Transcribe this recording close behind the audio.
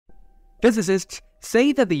Physicists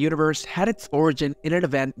say that the universe had its origin in an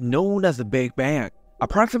event known as the Big Bang,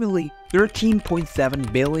 approximately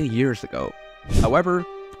 13.7 billion years ago. However,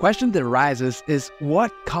 the question that arises is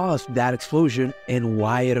what caused that explosion and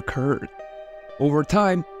why it occurred. Over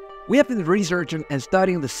time, we have been researching and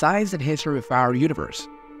studying the science and history of our universe,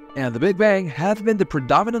 and the Big Bang has been the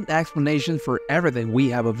predominant explanation for everything we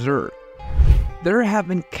have observed. There have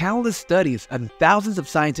been countless studies and thousands of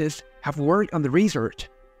scientists have worked on the research,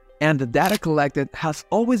 and the data collected has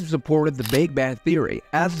always supported the Big Bang theory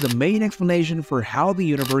as the main explanation for how the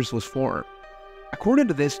universe was formed. According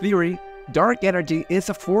to this theory, dark energy is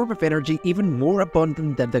a form of energy even more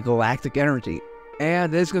abundant than the galactic energy,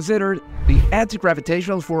 and is considered the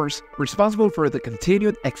anti-gravitational force responsible for the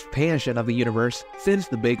continued expansion of the universe since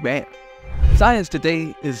the Big Bang. Science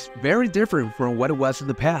today is very different from what it was in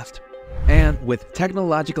the past, and with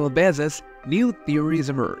technological advances, new theories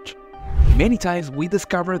emerge. Many times we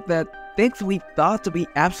discover that things we thought to be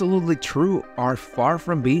absolutely true are far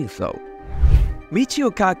from being so. Michio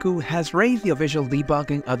Kaku has raised the official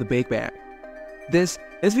debunking of the Big Bang. This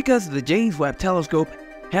is because the James Webb Telescope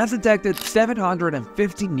has detected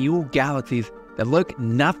 750 new galaxies that look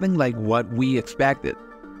nothing like what we expected.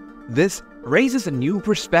 This raises a new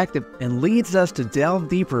perspective and leads us to delve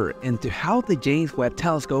deeper into how the James Webb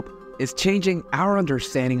Telescope is changing our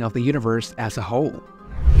understanding of the universe as a whole.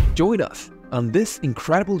 Join us on this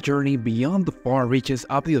incredible journey beyond the far reaches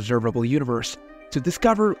of the observable universe to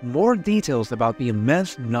discover more details about the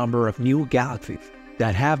immense number of new galaxies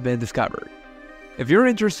that have been discovered. If you're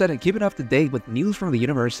interested in keeping up to date with news from the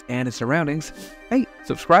universe and its surroundings, hey,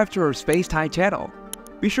 subscribe to our Space Time channel.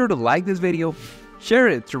 Be sure to like this video, share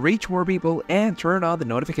it to reach more people, and turn on the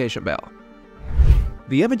notification bell.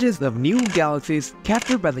 The images of new galaxies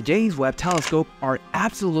captured by the James Webb Telescope are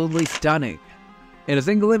absolutely stunning. In a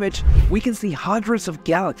single image, we can see hundreds of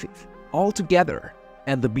galaxies all together,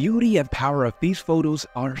 and the beauty and power of these photos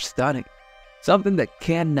are stunning, something that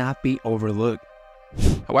cannot be overlooked.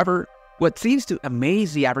 However, what seems to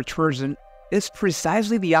amaze the average person is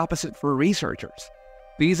precisely the opposite for researchers.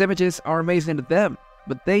 These images are amazing to them,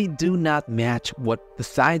 but they do not match what the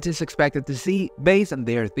scientists expected to see based on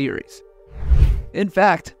their theories. In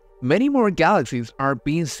fact, many more galaxies are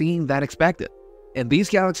being seen than expected, and these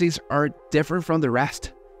galaxies are different from the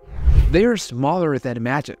rest. They are smaller than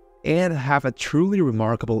imagined and have a truly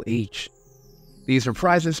remarkable age. These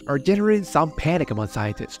surprises are generating some panic among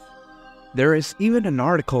scientists. There is even an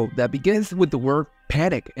article that begins with the word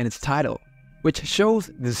panic in its title, which shows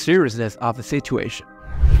the seriousness of the situation.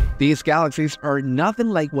 These galaxies are nothing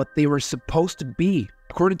like what they were supposed to be,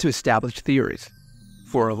 according to established theories.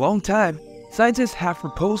 For a long time, scientists have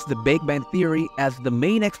proposed the Big Bang theory as the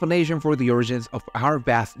main explanation for the origins of our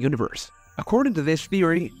vast universe. According to this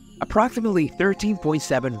theory, approximately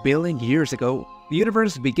 13.7 billion years ago, the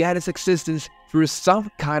universe began its existence through some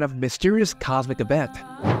kind of mysterious cosmic event.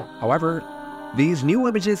 However, these new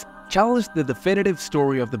images challenge the definitive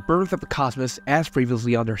story of the birth of the cosmos as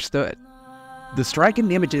previously understood. The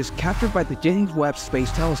striking images captured by the James Webb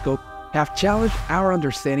Space Telescope have challenged our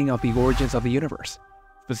understanding of the origins of the universe.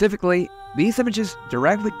 Specifically, these images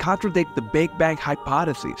directly contradict the Big Bang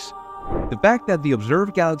hypothesis. The fact that the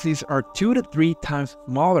observed galaxies are 2 to 3 times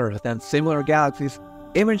smaller than similar galaxies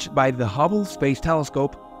imaged by the Hubble Space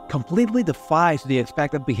Telescope completely defies the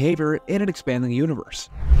expected behavior in an expanding universe.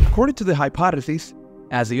 According to the hypothesis,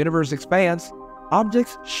 as the universe expands,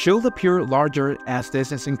 objects should appear larger as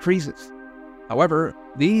distance increases. However,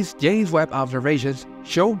 these James Webb observations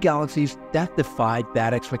show galaxies that defied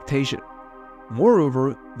that expectation.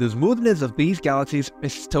 Moreover, the smoothness of these galaxies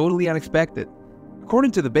is totally unexpected.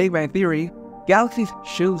 According to the Big Bang theory, galaxies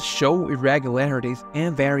should show irregularities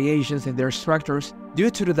and variations in their structures due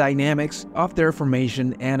to the dynamics of their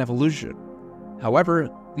formation and evolution. However,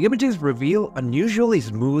 the images reveal unusually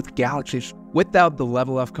smooth galaxies without the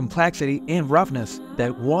level of complexity and roughness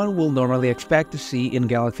that one will normally expect to see in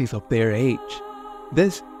galaxies of their age.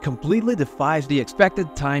 This completely defies the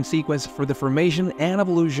expected time sequence for the formation and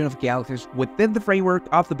evolution of galaxies within the framework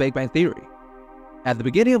of the Big Bang theory. At the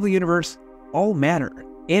beginning of the universe, all matter,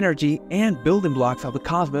 energy, and building blocks of the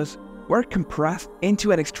cosmos were compressed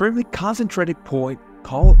into an extremely concentrated point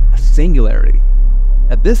called a singularity.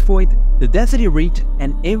 At this point, the density reached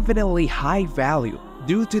an infinitely high value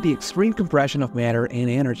due to the extreme compression of matter and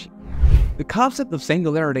energy. The concept of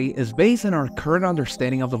singularity is based on our current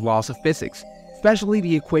understanding of the laws of physics, especially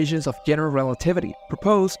the equations of general relativity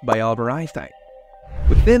proposed by Albert Einstein.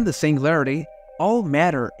 Within the singularity, all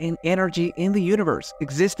matter and energy in the universe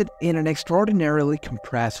existed in an extraordinarily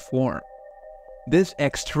compressed form. This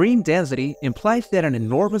extreme density implies that an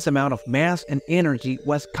enormous amount of mass and energy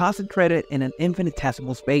was concentrated in an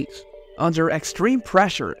infinitesimal space. Under extreme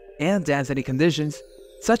pressure and density conditions,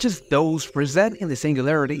 such as those present in the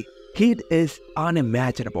singularity, heat is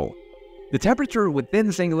unimaginable. The temperature within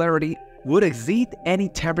the singularity would exceed any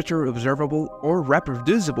temperature observable or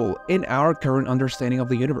reproducible in our current understanding of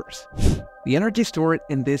the universe. The energy stored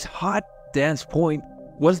in this hot, dense point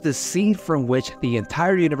was the seed from which the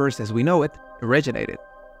entire universe as we know it originated.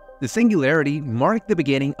 The singularity marked the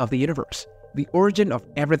beginning of the universe, the origin of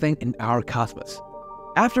everything in our cosmos.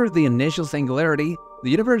 After the initial singularity,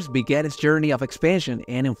 the universe began its journey of expansion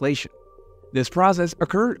and inflation. This process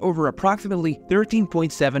occurred over approximately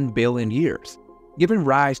 13.7 billion years, giving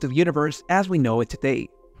rise to the universe as we know it today.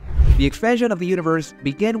 The expansion of the universe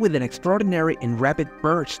began with an extraordinary and rapid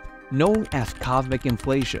burst known as cosmic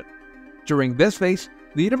inflation. During this phase,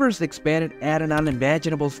 the universe expanded at an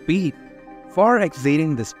unimaginable speed, far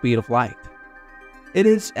exceeding the speed of light. It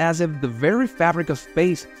is as if the very fabric of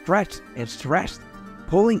space stretched and stretched,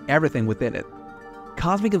 pulling everything within it.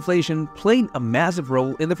 Cosmic inflation played a massive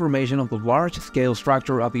role in the formation of the large-scale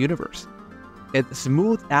structure of the universe. It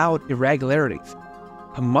smoothed out irregularities,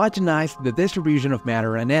 homogenized the distribution of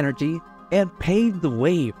matter and energy, and paved the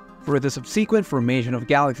way for the subsequent formation of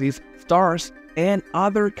galaxies, stars, and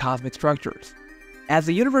other cosmic structures. As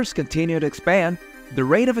the universe continued to expand, the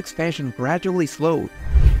rate of expansion gradually slowed.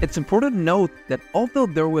 It's important to note that although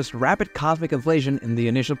there was rapid cosmic inflation in the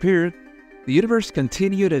initial period, the universe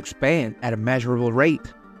continued to expand at a measurable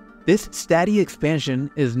rate. This steady expansion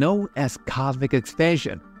is known as cosmic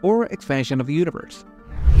expansion, or expansion of the universe.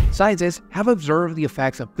 Scientists have observed the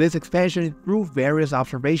effects of this expansion through various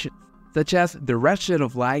observations, such as the redshift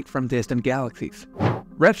of light from distant galaxies.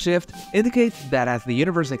 Redshift indicates that as the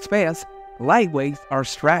universe expands, light waves are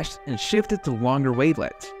stretched and shifted to longer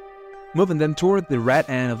wavelengths, moving them toward the red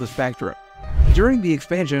end of the spectrum. During the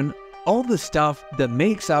expansion, all the stuff that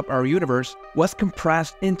makes up our universe was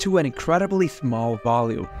compressed into an incredibly small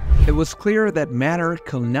volume. It was clear that matter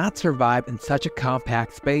could not survive in such a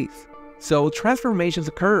compact space, so transformations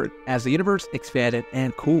occurred as the universe expanded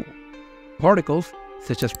and cooled. Particles,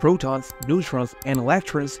 such as protons, neutrons, and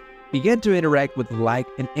electrons, began to interact with light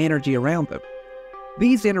and energy around them.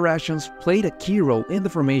 These interactions played a key role in the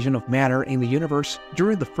formation of matter in the universe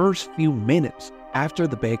during the first few minutes after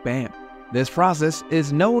the Big Bang. This process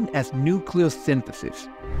is known as nucleosynthesis.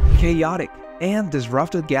 Chaotic and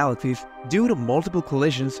disrupted galaxies due to multiple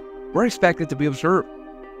collisions were expected to be observed,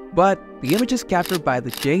 but the images captured by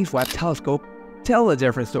the James Webb Telescope tell a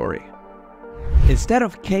different story. Instead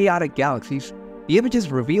of chaotic galaxies, the images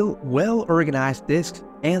reveal well-organized disks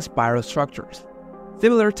and spiral structures,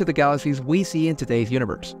 similar to the galaxies we see in today's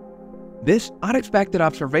universe. This unexpected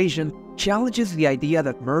observation challenges the idea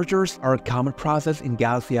that mergers are a common process in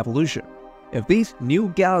galaxy evolution. If these new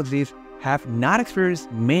galaxies have not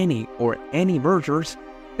experienced many or any mergers,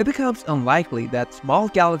 it becomes unlikely that small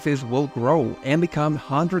galaxies will grow and become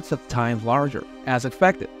hundreds of times larger, as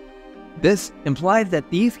expected. This implies that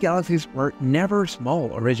these galaxies were never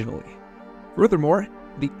small originally. Furthermore,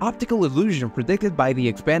 the optical illusion predicted by the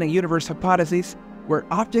expanding universe hypothesis, where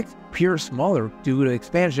objects appear smaller due to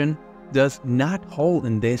expansion, does not hold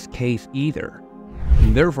in this case either.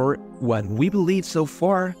 Therefore, what we believe so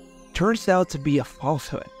far turns out to be a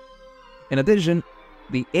falsehood. In addition,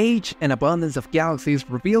 the age and abundance of galaxies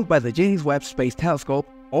revealed by the James Webb Space Telescope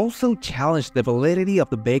also challenge the validity of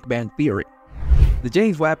the Big Bang theory. The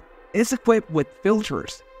James Webb is equipped with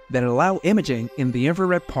filters that allow imaging in the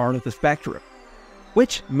infrared part of the spectrum,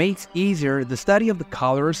 which makes easier the study of the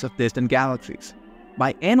colors of distant galaxies.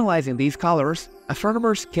 By analyzing these colors,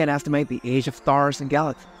 astronomers can estimate the age of stars and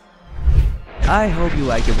galaxies. I hope you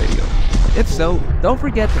liked the video. If so, don't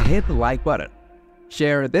forget to hit the like button,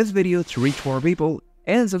 share this video to reach more people,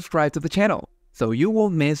 and subscribe to the channel so you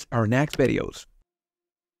won't miss our next videos.